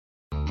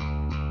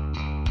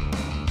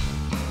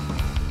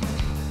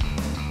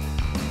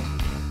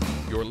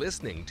You're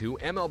listening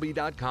to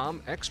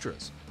MLB.com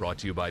Extras,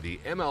 brought to you by the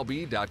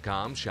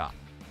MLB.com shop.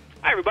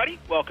 Hi, everybody.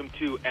 Welcome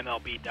to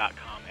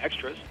MLB.com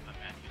Extras. I'm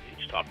Matthew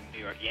Leach, talking New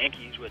York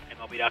Yankees with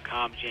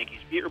MLB.com's Yankees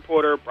beat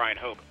reporter, Brian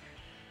Hogan.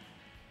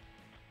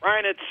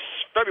 Brian, it's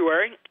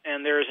February,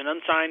 and there is an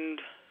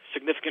unsigned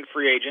significant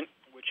free agent,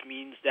 which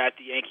means that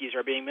the Yankees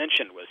are being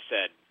mentioned with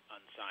said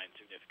unsigned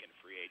significant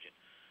free agent.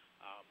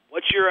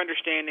 What's your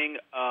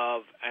understanding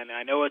of, and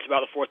I know it's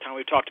about the fourth time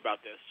we've talked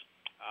about this,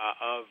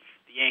 of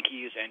the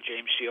Yankees and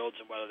James Shields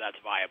and whether that's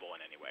viable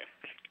in any way?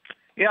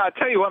 Yeah, I'll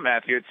tell you what,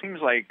 Matthew, it seems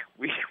like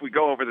we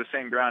go over the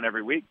same ground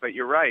every week, but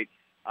you're right.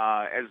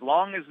 As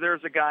long as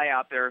there's a guy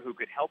out there who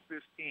could help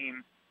this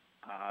team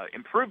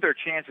improve their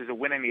chances of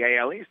winning the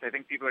AL East, I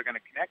think people are going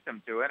to connect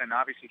them to it, and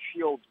obviously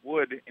Shields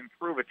would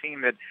improve a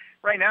team that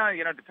right now,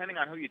 depending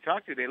on who you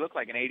talk to, they look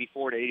like an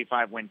 84 to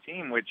 85 win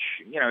team, which,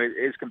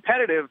 is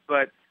competitive,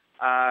 but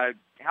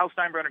Hal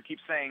Steinbrenner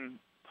keeps saying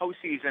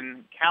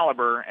postseason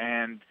caliber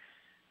and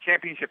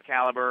championship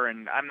caliber,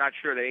 and I'm not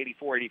sure that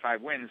 84,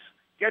 85 wins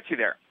get you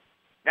there.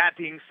 That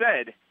being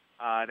said,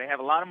 they have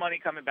a lot of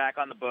money coming back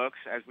on the books,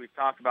 as we've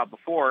talked about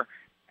before.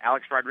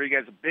 Alex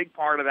Rodriguez, a big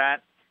part of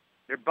that.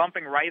 They're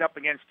bumping right up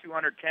against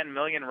 $210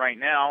 million right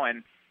now,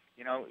 and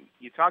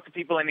you talk to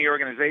people in the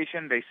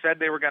organization. They said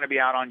they were going to be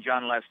out on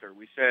Jon Lester.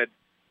 We said,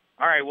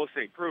 all right, we'll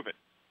see. Prove it.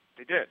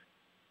 They did.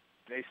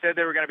 They said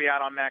they were going to be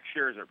out on Max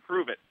Scherzer.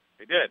 Prove it.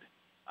 They did.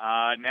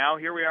 Now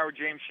here we are with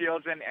James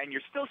Shields, and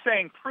you're still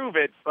saying prove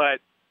it, but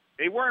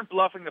they weren't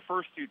bluffing the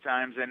first two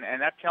times, and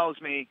that tells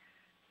me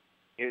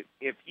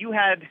if you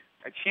had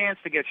a chance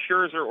to get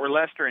Scherzer or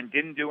Lester and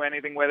didn't do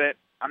anything with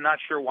it, I'm not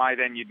sure why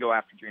then you'd go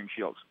after James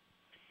Shields.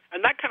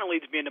 And that kind of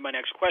leads me into my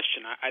next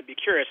question. I'd be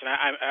curious, and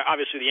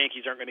obviously the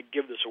Yankees aren't going to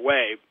give this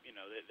away.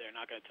 They're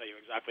not going to tell you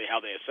exactly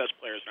how they assess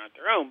players on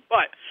their own,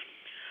 but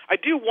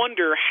I do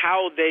wonder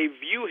how they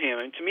view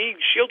him. And to me,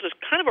 Shields is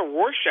kind of a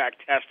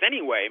Rorschach test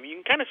anyway. I mean, you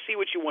can kind of see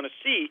what you want to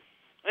see.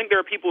 I think there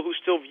are people who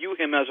still view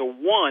him as a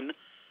 1.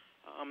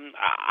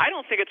 I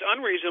don't think it's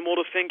unreasonable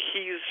to think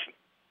he's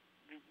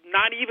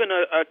not even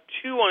a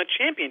 2 on a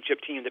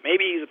championship team, that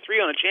maybe he's a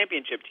 3 on a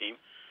championship team.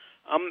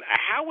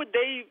 How would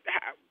they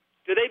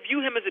do they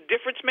view him as a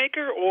difference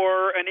maker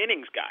or an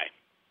innings guy?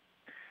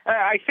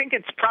 I think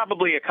it's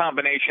probably a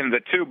combination of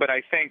the two, but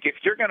I think if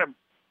you're going to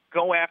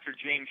go after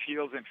James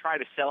Shields and try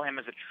to sell him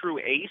as a true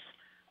ace,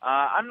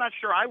 I'm not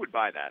sure I would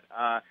buy that.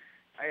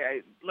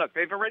 Look,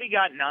 they've already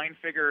got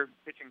 9-figure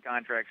pitching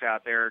contracts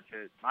out there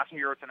to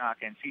Masahiro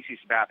Tanaka and CC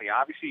Sabathia.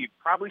 Obviously, you've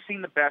probably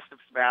seen the best of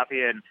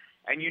Sabathia,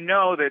 and you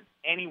know that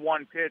any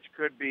one pitch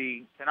could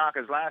be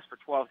Tanaka's last for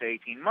 12 to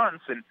 18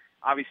 months, and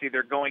obviously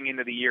they're going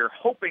into the year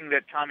hoping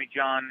that Tommy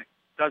John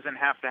doesn't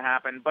have to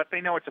happen, but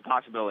they know it's a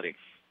possibility.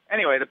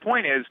 Anyway, the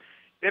point is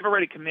they've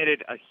already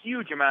committed a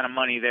huge amount of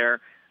money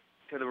there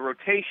to the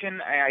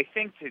rotation. I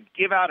think to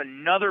give out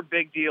another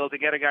big deal to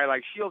get a guy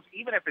like Shields,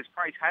 even if his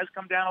price has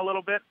come down a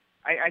little bit,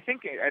 I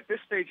think at this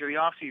stage of the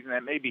offseason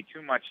that may be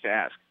too much to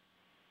ask.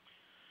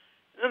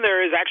 And then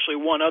there is actually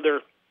one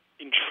other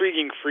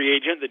intriguing free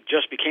agent that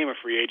just became a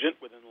free agent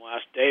within the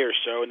last day or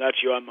so, and that's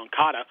Yoan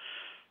Moncada.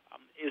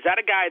 Is that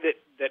a guy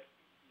that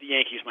the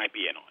Yankees might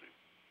be in on?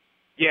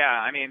 Yeah,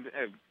 I mean,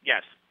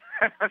 yes.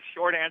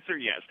 Short answer,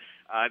 yes.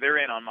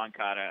 They're in on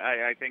Moncada.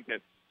 I think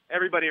that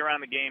everybody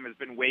around the game has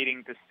been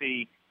waiting to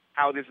see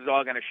how this is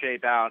all going to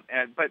shape out.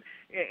 But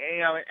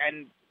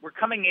we're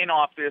coming in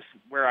off this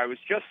where I was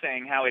just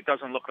saying how it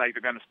doesn't look like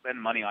they're going to spend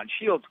money on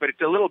Shields, but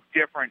it's a little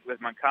different with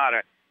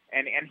Moncada.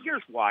 And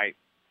here's why.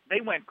 They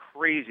went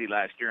crazy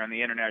last year on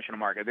the international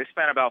market. They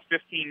spent about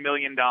 $15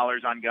 million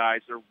on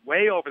guys. They're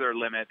way over their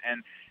limit.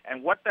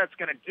 And what that's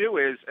going to do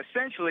is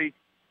essentially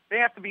they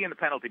have to be in the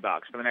penalty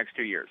box for the next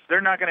 2 years.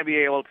 They're not going to be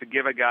able to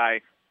give a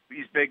guy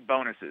these big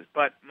bonuses.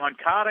 But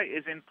Moncada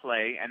is in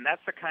play, and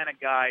that's the kind of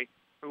guy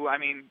who, I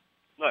mean,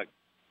 look,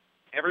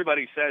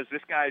 everybody says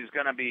this guy is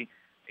going to be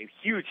a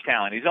huge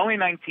talent. He's only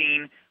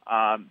 19,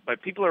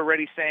 but people are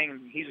already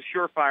saying he's a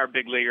surefire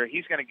big leaguer.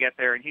 He's going to get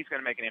there, and he's going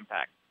to make an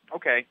impact.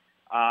 Okay,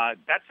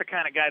 that's the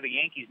kind of guy the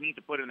Yankees need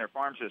to put in their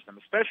farm system,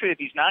 especially if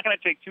he's not going to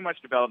take too much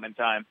development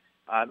time.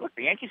 Look,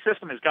 the Yankee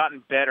system has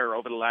gotten better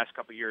over the last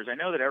couple of years. I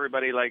know that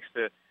everybody likes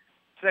to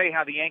say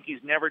how the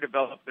Yankees never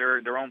developed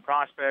their own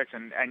prospects,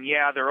 and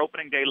yeah, their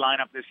opening day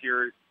lineup this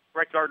year,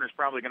 Brett Gardner's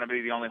probably going to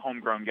be the only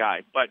homegrown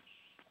guy. But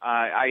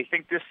I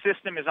think this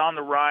system is on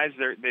the rise.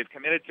 They've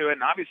committed to it,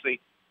 and obviously,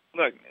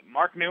 look,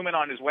 Mark Newman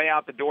on his way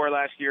out the door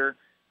last year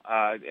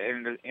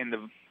in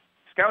the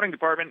scouting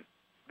department,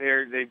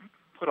 they've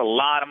put a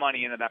lot of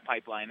money into that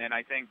pipeline, and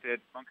I think that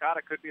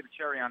Moncada could be the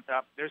cherry on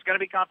top. There's going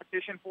to be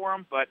competition for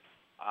him, but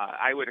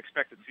I would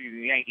expect to see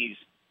the Yankees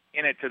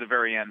in it to the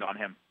very end on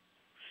him.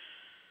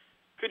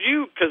 Could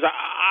you, because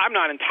I'm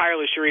not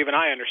entirely sure even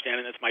I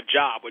understand it, and it's my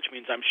job, which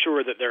means I'm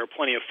sure that there are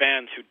plenty of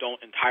fans who don't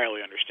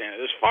entirely understand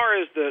it. As far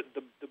as the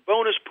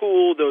bonus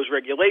pool, those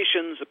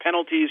regulations, the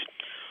penalties,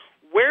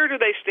 where do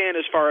they stand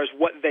as far as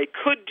what they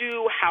could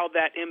do, how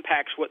that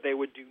impacts what they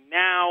would do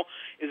now?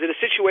 Is it a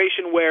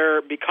situation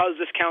where, because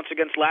this counts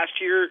against last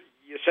year,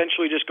 you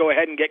essentially just go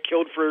ahead and get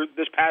killed for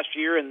this past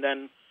year, and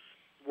then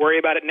worry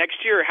about it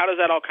next year, or how does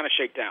that all kind of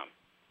shake down?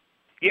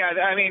 Yeah,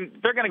 I mean,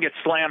 they're going to get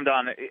slammed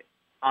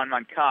on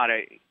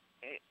Moncada.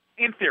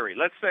 In theory,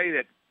 let's say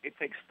that it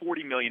takes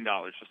 $40 million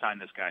to sign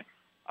this guy.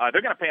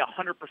 They're going to pay a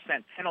 100%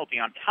 penalty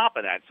on top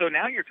of that. So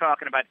now you're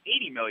talking about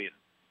 $80 million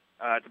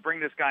to bring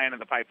this guy into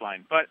the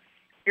pipeline. But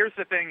here's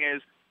the thing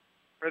is,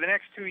 for the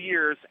next 2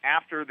 years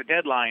after the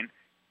deadline,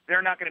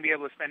 they're not going to be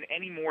able to spend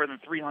any more than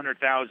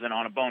 $300,000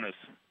 on a bonus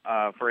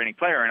for any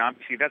player. And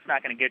obviously that's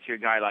not going to get you a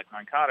guy like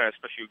Moncada,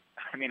 especially,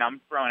 I mean,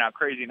 I'm throwing out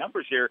crazy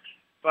numbers here,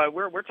 but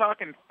we're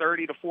talking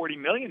 30 to 40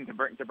 million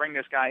to bring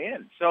this guy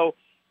in. So,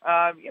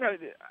 I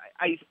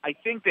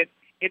think that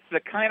it's the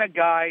kind of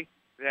guy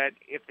that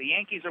if the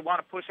Yankees want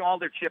to push all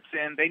their chips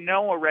in, they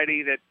know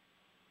already that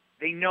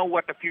they know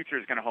what the future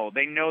is going to hold.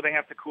 They know they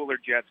have to cool their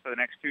jets for the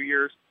next 2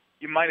 years.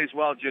 You might as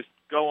well just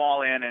go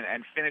all in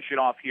and finish it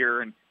off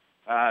here. And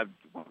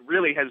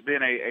really has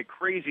been a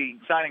crazy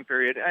signing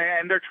period,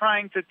 and they're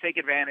trying to take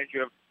advantage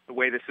of the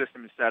way the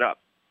system is set up.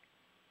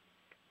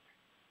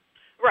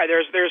 Right.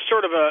 There's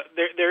sort of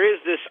there is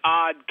this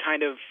odd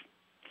kind of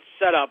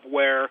setup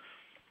where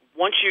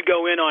once you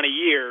go in on a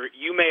year,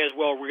 you may as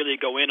well really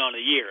go in on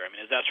a year. I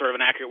mean, is that sort of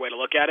an accurate way to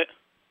look at it?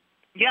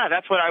 Yeah,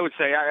 that's what I would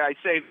say. I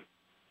say,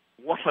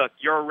 well, look,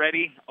 you're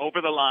already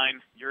over the line.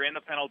 You're in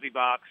the penalty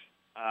box.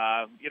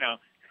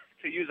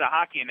 To use a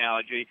hockey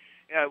analogy,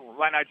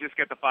 why not just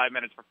get the 5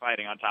 minutes for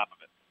fighting on top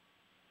of it?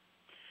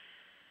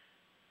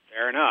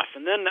 Fair enough.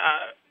 And then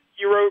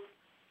you wrote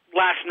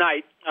last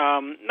night,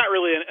 not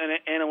really an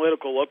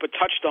analytical look, but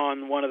touched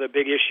on one of the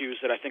big issues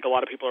that I think a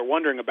lot of people are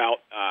wondering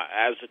about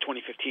as the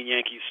 2015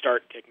 Yankees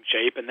start taking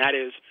shape, and that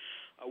is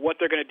what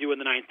they're going to do in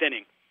the ninth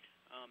inning.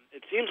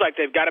 It seems like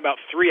they've got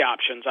about three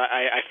options.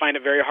 I find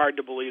it very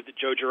hard to believe that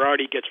Joe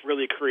Girardi gets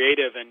really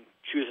creative and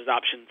chooses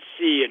option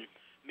C and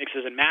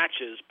mixes and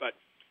matches, but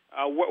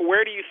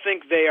where do you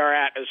think they are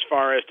at as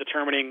far as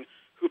determining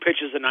who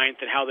pitches the ninth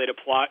and how they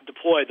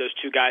deploy those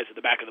two guys at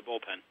the back of the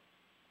bullpen?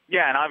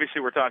 Yeah, and obviously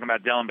we're talking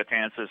about Dellin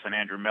Betances and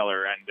Andrew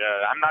Miller, and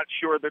I'm not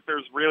sure that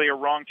there's really a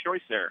wrong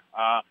choice there.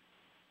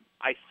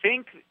 I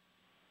think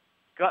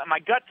my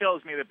gut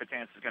tells me that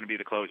Betances is going to be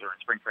the closer in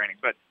spring training,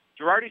 but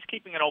Girardi's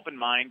keeping an open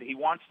mind. He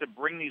wants to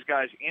bring these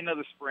guys into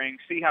the spring,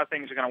 see how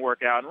things are going to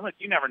work out. And look,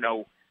 you never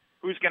know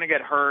who's going to get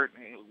hurt,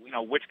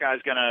 which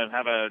guy's going to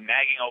have a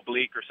nagging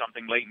oblique or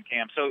something late in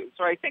camp. So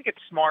I think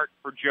it's smart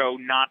for Joe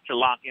not to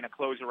lock in a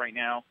closer right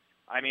now.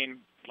 I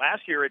mean,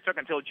 last year it took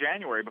until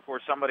January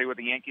before somebody with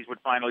the Yankees would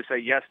finally say,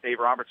 yes, Dave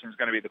Robertson's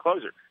going to be the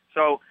closer.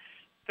 So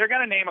they're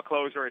going to name a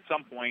closer at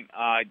some point.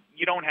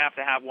 You don't have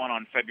to have one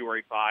on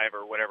February 5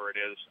 or whatever it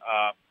is.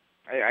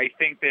 I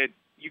think that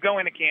you go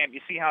into camp,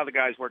 you see how the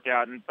guys work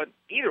out, but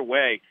either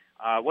way,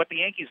 what the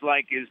Yankees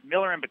like is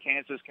Miller and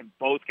Betances can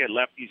both get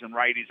lefties and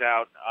righties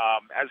out,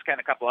 as can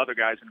a couple other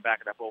guys in the back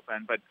of that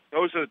bullpen. But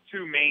those are the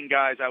two main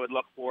guys I would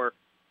look for,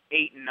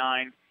 8 and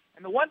 9.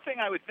 And the one thing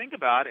I would think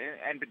about,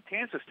 and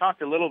Betances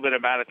talked a little bit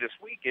about it this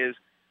week, is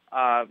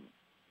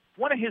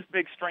one of his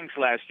big strengths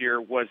last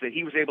year was that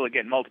he was able to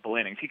get multiple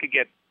innings. He could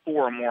get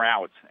 4 or more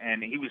outs,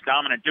 and he was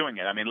dominant doing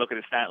it. I mean, look at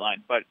his stat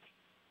line. But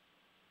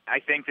I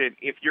think that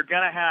if you're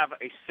going to have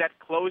a set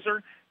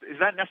closer, does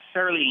that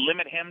necessarily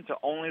limit him to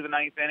only the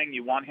ninth inning?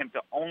 You want him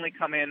to only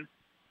come in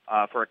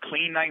for a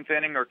clean ninth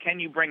inning, or can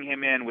you bring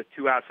him in with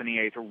 2 outs in the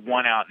eighth or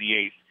 1 out in the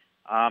eighth?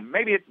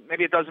 Maybe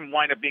it doesn't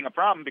wind up being a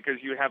problem because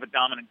you have a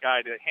dominant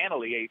guy to handle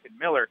the eighth in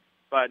Miller.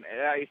 But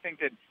I think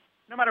that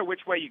no matter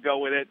which way you go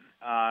with it,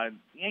 the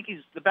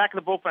Yankees, the back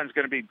of the bullpen is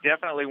going to be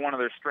definitely one of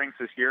their strengths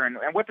this year. And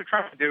what they're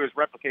trying to do is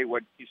replicate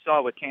what you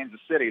saw with Kansas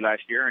City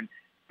last year, and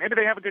maybe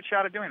they have a good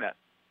shot at doing that.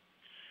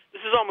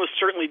 This is almost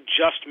certainly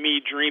just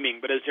me dreaming,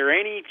 but is there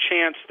any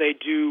chance they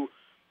do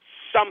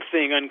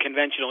something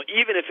unconventional,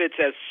 even if it's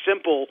as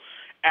simple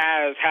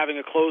as having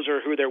a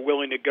closer who they're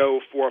willing to go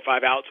 4 or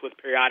 5 outs with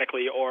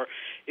periodically, or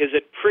is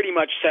it pretty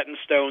much set in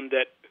stone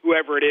that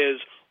whoever it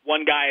is,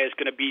 one guy is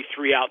going to be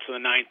 3 outs in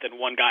the ninth and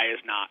one guy is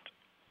not?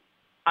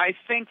 I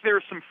think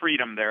there's some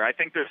freedom there. I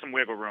think there's some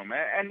wiggle room.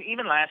 And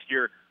even last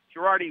year,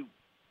 Girardi,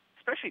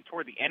 especially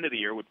toward the end of the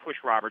year, would push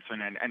Robertson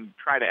and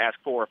try to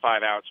ask 4 or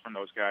 5 outs from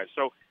those guys.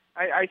 So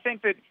I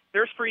think that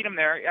there's freedom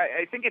there.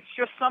 I think it's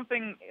just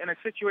something in a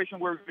situation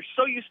where we're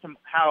so used to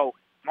how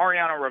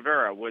Mariano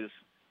Rivera was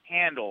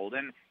handled.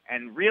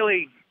 And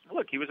really,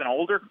 look, he was an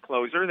older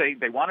closer.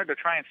 They wanted to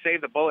try and save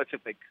the bullets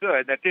if they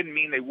could. That didn't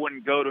mean they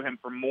wouldn't go to him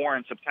for more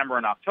in September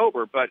and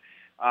October. But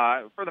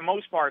for the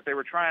most part, they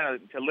were trying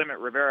to limit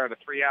Rivera to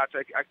 3 outs.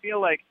 I feel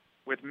like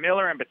with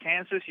Miller and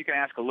Betances, you can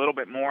ask a little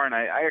bit more, and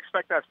I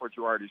expect that's what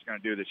Girardi's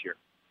going to do this year.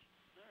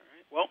 All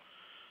right. Well,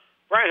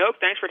 Brian Hoke,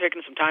 thanks for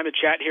taking some time to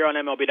chat here on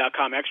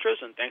MLB.com Extras,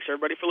 and thanks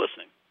everybody for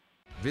listening.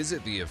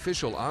 Visit the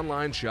official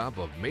online shop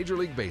of Major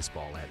League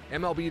Baseball at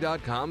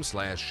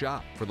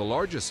MLB.com/shop for the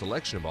largest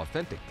selection of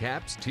authentic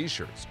caps,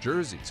 t-shirts,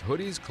 jerseys,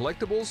 hoodies,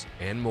 collectibles,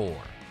 and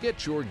more.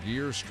 Get your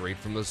gear straight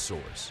from the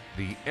source.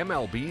 The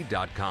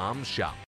MLB.com shop.